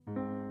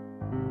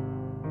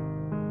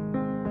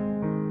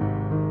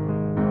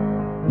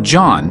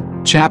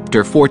John,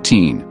 chapter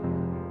 14.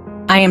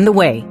 I am the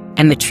way,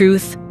 and the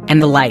truth,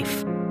 and the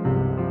life.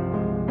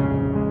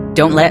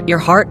 Don't let your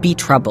heart be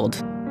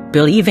troubled.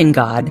 Believe in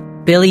God,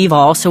 believe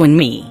also in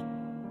me.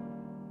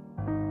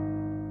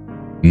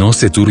 No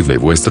se turbe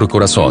vuestro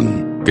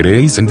corazón.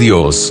 Creéis en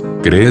Dios,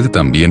 creed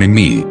también en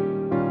mí.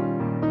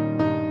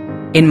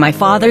 In my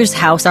Father's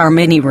house are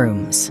many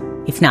rooms.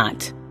 If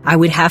not, I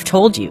would have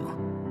told you.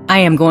 I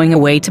am going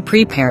away to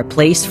prepare a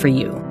place for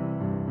you.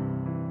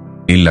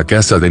 En la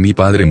casa de mi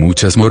Padre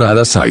muchas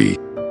moradas hay.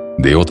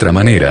 De otra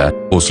manera,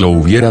 os lo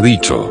hubiera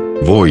dicho.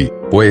 Voy,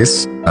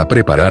 pues, a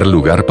preparar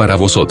lugar para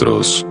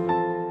vosotros.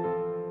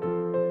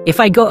 If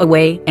I go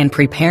away and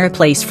prepare a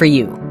place for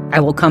you, I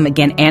will come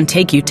again and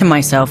take you to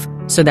myself,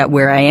 so that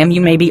where I am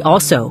you may be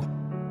also.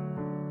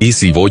 Y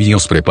si voy y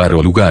os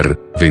preparo lugar,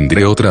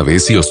 vendré otra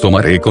vez y os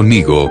tomaré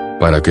conmigo,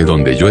 para que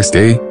donde yo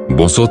esté,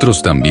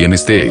 vosotros también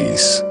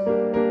estéis.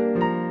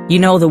 You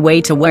know the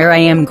way to where I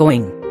am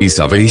going. Y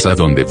sabéis a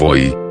dónde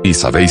voy, y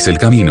sabéis el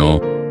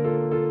camino.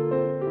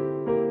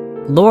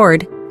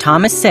 Lord,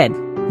 Thomas said,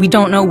 we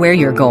don't know where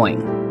you're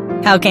going.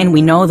 How can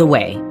we know the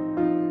way?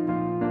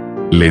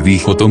 Le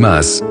dijo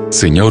Tomás,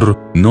 Señor,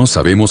 no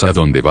sabemos a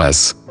dónde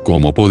vas,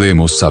 ¿cómo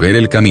podemos saber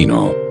el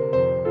camino?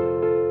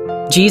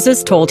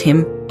 Jesus told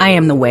him, I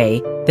am the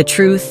way, the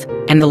truth,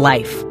 and the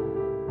life.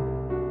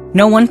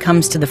 No one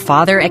comes to the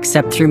Father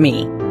except through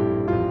me.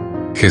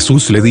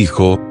 Jesús le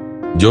dijo,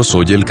 Yo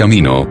soy el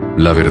camino,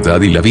 la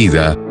verdad y la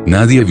vida,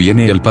 nadie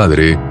viene al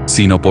Padre,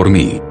 sino por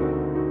mí.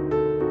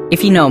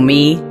 If you know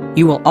me,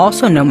 you will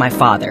also know my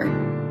Father.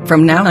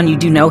 From now on you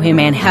do know him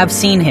and have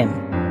seen him.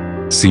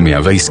 Si me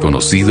habéis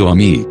conocido a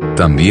mí,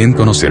 también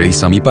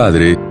conoceréis a mi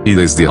Padre, y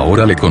desde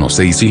ahora le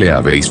conocéis y le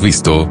habéis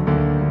visto.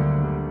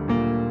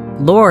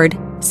 Lord,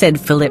 said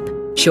Philip,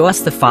 show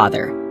us the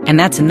Father, and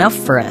that's enough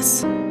for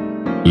us.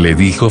 Le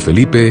dijo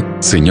Felipe,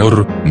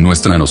 Señor,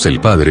 muéstranos el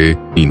Padre,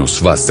 y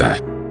nos basta.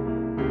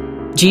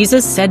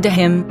 Jesus said to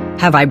him,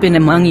 Have I been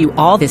among you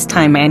all this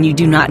time and you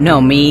do not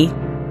know me?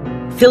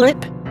 Philip,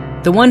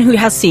 the one who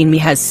has seen me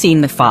has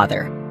seen the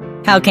Father.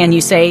 How can you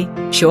say,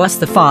 Show us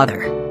the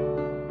Father?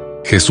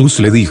 Jesús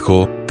le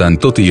dijo,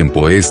 Tanto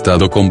tiempo he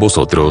estado con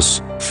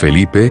vosotros,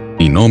 Felipe,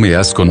 y no me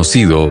has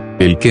conocido,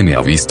 el que me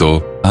ha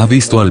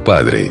visto al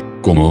Padre.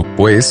 ¿Cómo,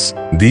 pues,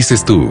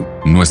 dices tú,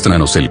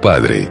 muéstranos el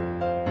Padre?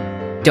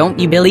 Don't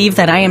you believe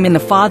that I am in the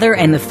Father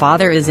and the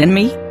Father is in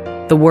me?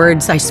 The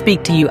words I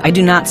speak to you I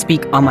do not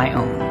speak on my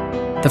own.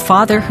 The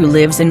Father who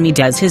lives in me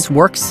does his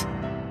works.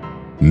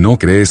 ¿No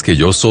crees que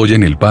yo soy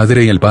en el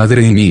Padre y el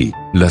Padre en mí?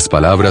 Las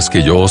palabras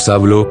que yo os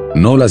hablo,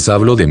 no las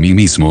hablo de mí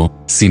mismo,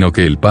 sino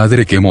que el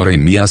Padre que mora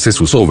en mí hace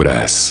sus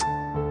obras.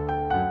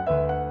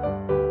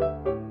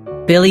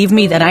 Believe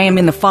me that I am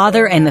in the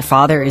Father and the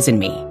Father is in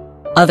me.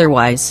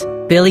 Otherwise,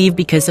 believe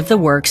because of the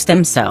works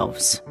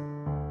themselves.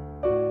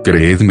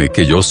 Creedme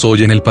que yo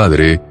soy en el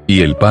Padre,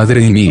 y el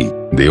Padre en mí.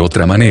 De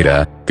otra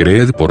manera,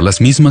 creed por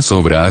las mismas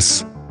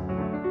obras.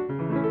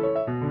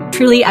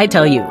 Truly I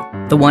tell you,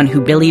 the one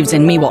who believes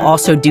in me will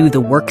also do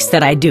the works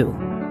that I do.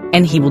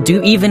 And he will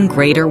do even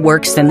greater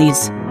works than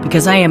these,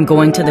 because I am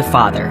going to the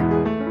Father.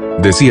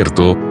 De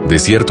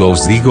cierto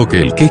os digo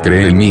que el que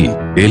cree en mí,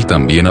 él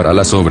también hará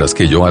las obras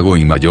que yo hago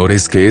y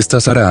mayores que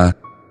éstas hará.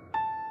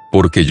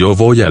 Porque yo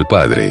voy al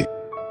Padre.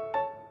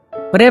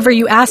 Whatever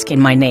you ask in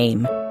my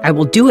name, I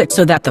will do it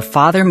so that the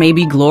Father may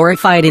be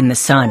glorified in the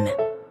Son.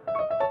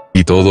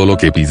 Y todo lo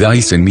que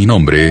pidáis en mi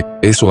nombre,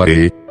 eso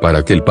haré,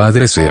 para que el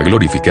Padre sea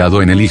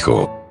glorificado en el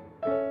Hijo.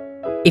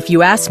 If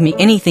you ask me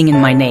anything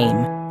in my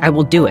name, I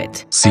will do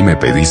it. Si me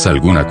pedís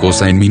alguna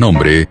cosa en mi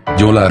nombre,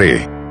 yo la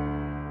haré.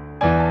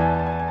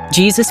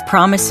 Jesus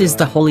promises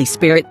the Holy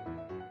Spirit.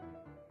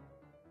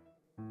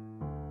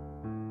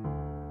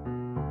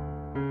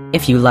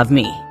 If you love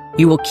me,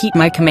 you will keep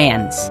my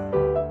commands.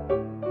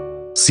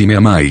 Si me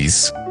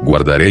amáis,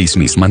 guardaréis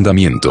mis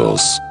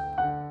mandamientos.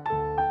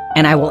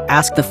 And I will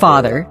ask the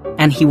Father,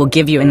 and he will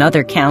give you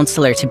another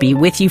counselor to be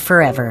with you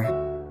forever.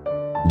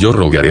 Yo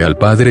rogaré al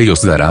Padre y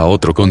os dará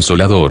otro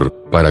consolador,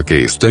 para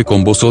que esté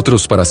con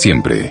vosotros para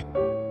siempre.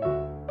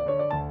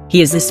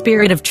 He is the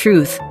Spirit of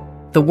truth.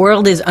 The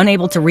world is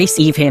unable to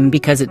receive him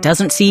because it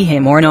doesn't see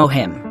him or know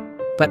him.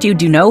 But you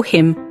do know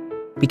him,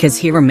 because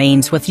he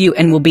remains with you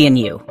and will be in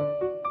you.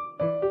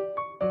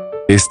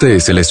 Este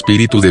es el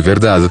Espíritu de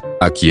verdad,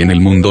 a quien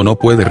el mundo no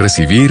puede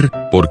recibir,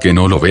 porque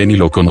no lo ve ni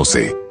lo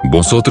conoce.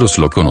 Vosotros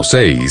lo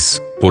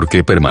conocéis,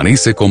 porque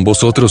permanece con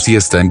vosotros y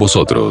está en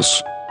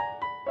vosotros.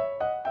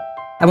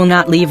 I will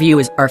not leave you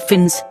as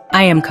orphans,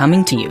 I am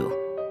coming to you.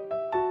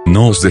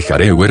 No os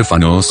dejaré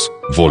huérfanos,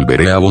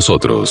 volveré a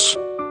vosotros.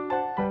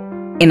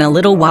 In a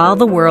little while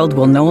the world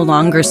will no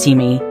longer see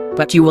me,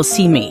 but you will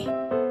see me.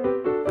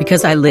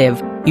 Because I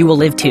live, you will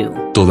live too.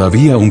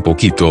 Todavía un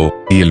poquito,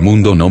 y el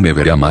mundo no me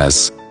verá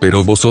más,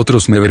 pero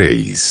vosotros me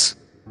veréis.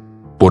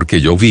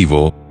 Porque yo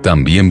vivo,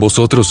 también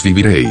vosotros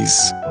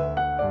viviréis.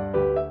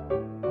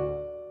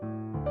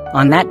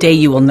 On that day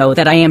you will know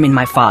that I am in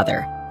my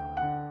Father.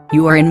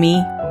 You are in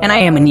me, and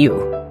I am in you.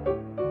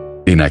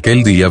 En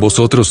aquel día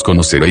vosotros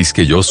conoceréis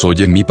que yo soy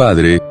en mi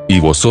Padre, y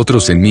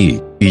vosotros en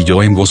mí, y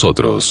yo en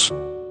vosotros.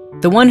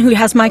 The one who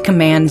has my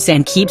commands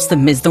and keeps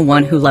them is the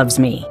one who loves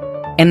me,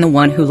 and the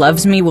one who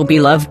loves me will be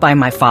loved by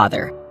my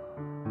Father.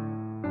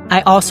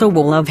 I also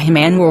will love him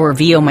and will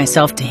reveal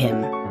myself to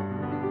him.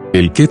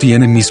 El que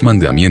tiene mis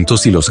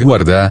mandamientos y los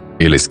guarda,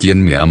 él es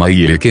quien me ama,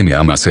 y el que me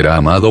ama será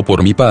amado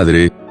por mi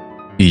Padre,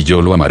 y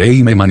yo lo amaré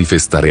y me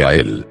manifestaré a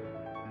él.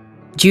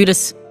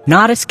 Judas,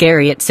 not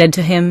Iscariot, said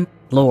to him,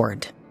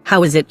 Lord,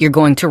 how is it you're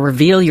going to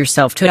reveal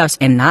yourself to us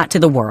and not to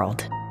the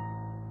world?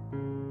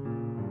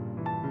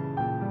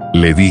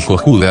 Le dijo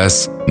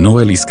Judas, no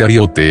el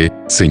Iscariote,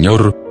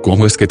 Señor,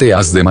 ¿cómo es que te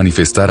has de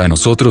manifestar a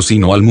nosotros y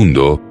no al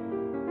mundo?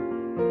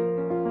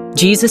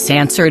 Jesus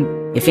answered,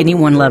 If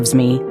anyone loves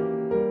me,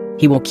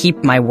 he will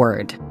keep my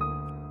word.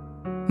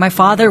 My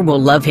Father will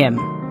love him,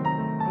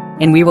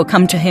 and we will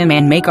come to him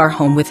and make our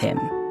home with him.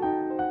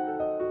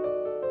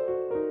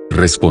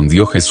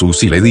 Respondió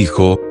Jesús y le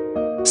dijo,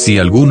 si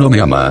alguno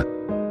me ama,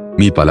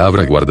 mi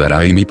palabra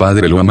guardará y mi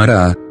Padre lo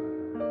amará,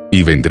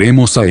 y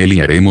vendremos a él y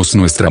haremos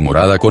nuestra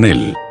morada con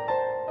él.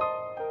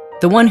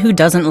 The one who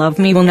doesn't love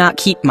me will not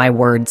keep my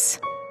words.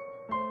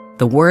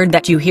 The word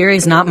that you hear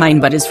is not mine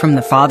but is from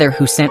the Father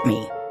who sent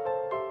me.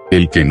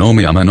 El que no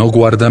me ama no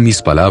guarda mis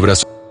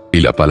palabras, y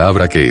la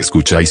palabra que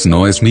escucháis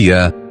no es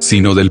mía,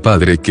 sino del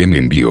Padre que me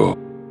envió.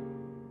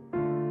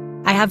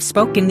 I have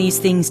spoken these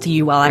things to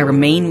you while I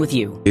remain with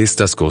you.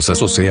 Estas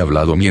cosas os he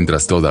hablado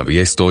mientras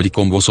todavía estoy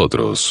con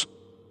vosotros.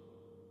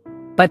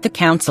 But the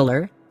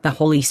Counselor, the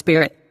Holy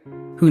Spirit,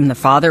 whom the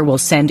Father will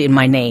send in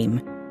my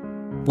name,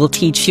 will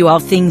teach you all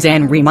things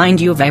and remind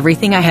you of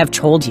everything I have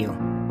told you.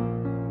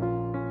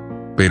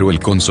 Pero el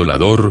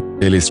Consolador,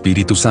 el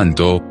Espíritu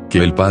Santo,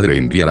 que el Padre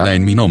enviará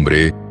en mi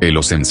nombre, Él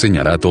os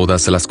enseñará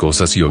todas las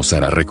cosas y os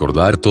hará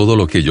recordar todo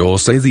lo que yo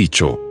os he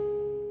dicho.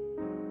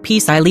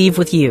 Peace I leave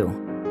with you.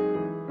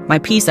 My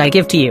peace I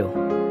give to you.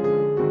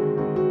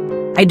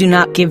 I do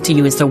not give to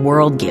you as the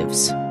world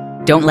gives.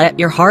 Don't let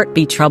your heart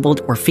be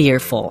troubled or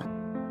fearful.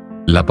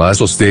 La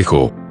paz os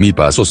dejo, mi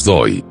paz os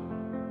doy.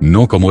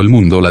 No como el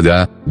mundo la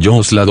da, yo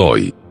os la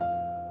doy.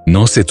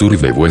 No se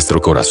turbe vuestro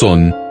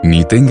corazón,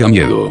 ni tenga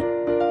miedo.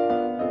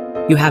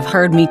 You have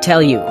heard me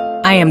tell you,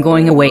 I am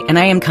going away and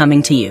I am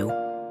coming to you.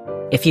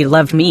 If you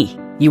loved me,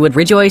 you would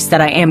rejoice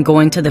that I am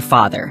going to the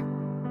Father,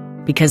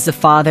 because the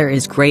Father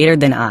is greater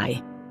than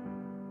I.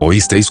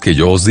 Oísteis que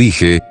yo os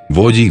dije,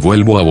 voy y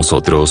vuelvo a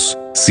vosotros,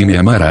 si me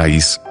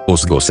amarais,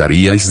 os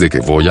gozaríais de que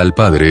voy al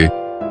Padre,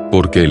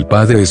 porque el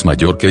Padre es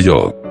mayor que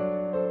yo.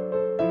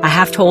 I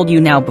have told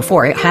you now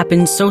before it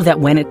happens so that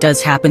when it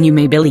does happen you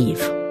may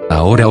believe.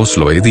 Ahora os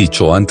lo he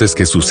dicho antes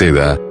que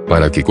suceda,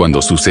 para que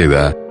cuando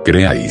suceda,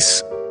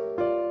 creáis.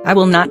 I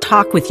will not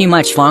talk with you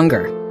much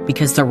longer,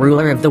 because the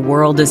ruler of the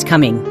world is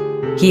coming.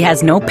 He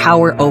has no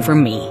power over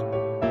me.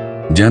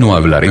 Ya no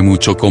hablaré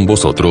mucho con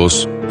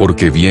vosotros,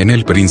 porque viene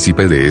el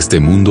príncipe de este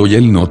mundo y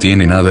él no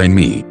tiene nada en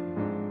mí.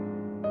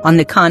 On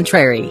the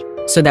contrary,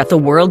 so that the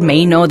world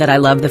may know that I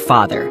love the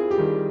Father.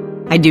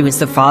 I do as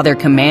the Father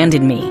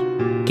commanded me.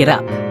 Get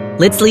up.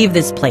 Let's leave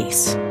this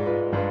place.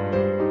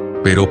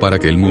 Pero para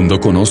que el mundo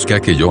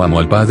conozca que yo amo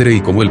al Padre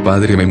y como el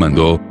Padre me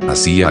mandó,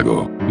 así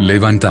hago.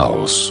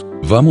 Levantaos.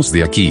 Vamos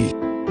de aquí.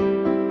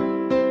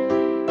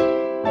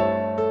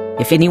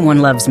 If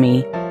anyone loves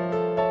me,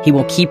 he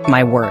will keep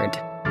my word.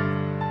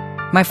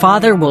 My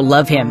Father will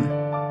love him,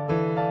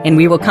 and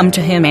we will come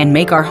to him and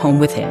make our home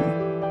with him.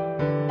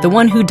 The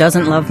one who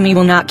doesn't love me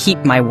will not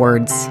keep my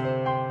words.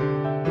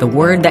 The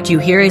word that you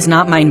hear is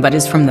not mine but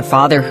is from the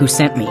Father who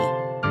sent me.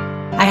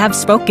 I have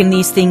spoken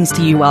these things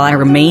to you while I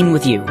remain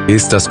with you.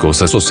 Estas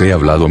cosas os he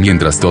hablado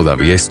mientras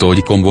todavía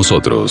estoy con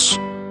vosotros.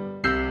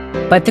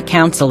 But the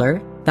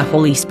Counselor, the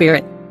Holy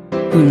Spirit,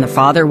 whom the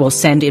Father will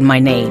send in my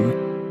name,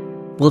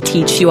 will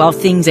teach you all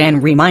things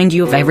and remind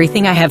you of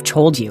everything I have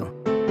told you.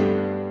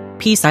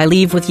 Peace I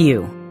leave with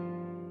you.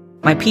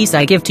 My peace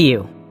I give to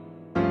you.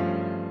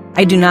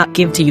 I do not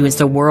give to you as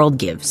the world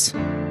gives.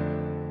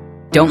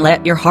 Don't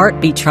let your heart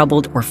be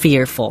troubled or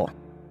fearful.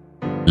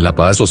 La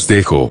paz os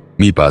dejo,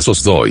 mi paz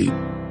os doy.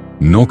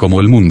 No como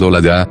el mundo la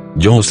da,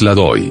 yo os la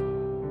doy.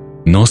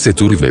 No se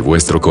turbe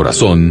vuestro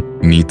corazón,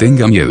 ni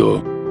tenga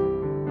miedo.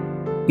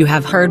 You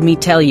have heard me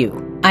tell you,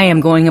 I am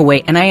going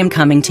away and I am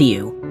coming to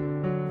you.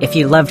 If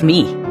you loved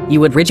me, you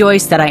would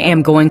rejoice that I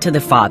am going to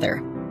the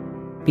Father,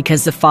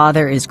 because the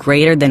Father is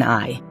greater than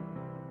I.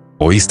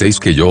 Oísteis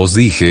que yo os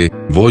dije,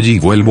 voy y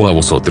vuelvo a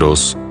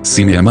vosotros,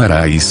 si me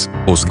amarais,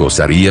 os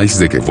gozaríais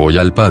de que voy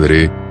al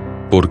Padre,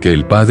 porque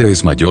el Padre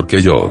es mayor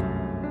que yo.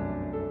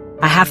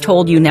 I have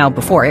told you now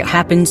before it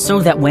happens so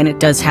that when it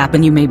does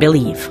happen you may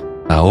believe.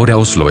 Ahora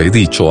os lo he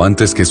dicho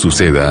antes que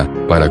suceda,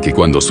 para que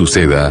cuando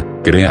suceda,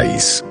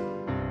 creáis.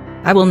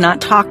 I will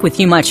not talk with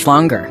you much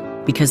longer,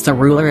 because the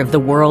ruler of the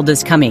world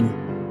is coming.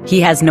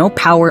 He has no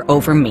power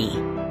over me.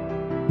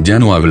 Ya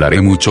no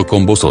hablaré mucho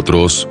con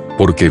vosotros,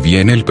 porque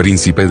viene el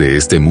príncipe de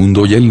este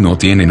mundo y él no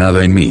tiene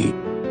nada en mí.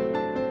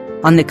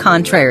 On the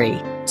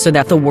contrary, so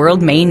that the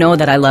world may know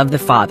that I love the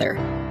Father.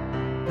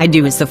 I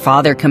do as the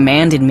Father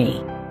commanded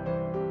me.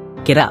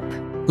 Get up.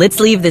 Let's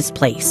leave this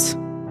place.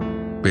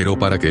 Pero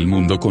para que el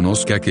mundo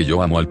conozca que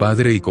yo amo al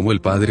Padre y como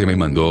el Padre me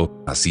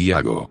mandó, así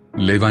hago.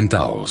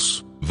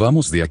 Levantaos,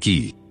 vamos de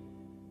aquí.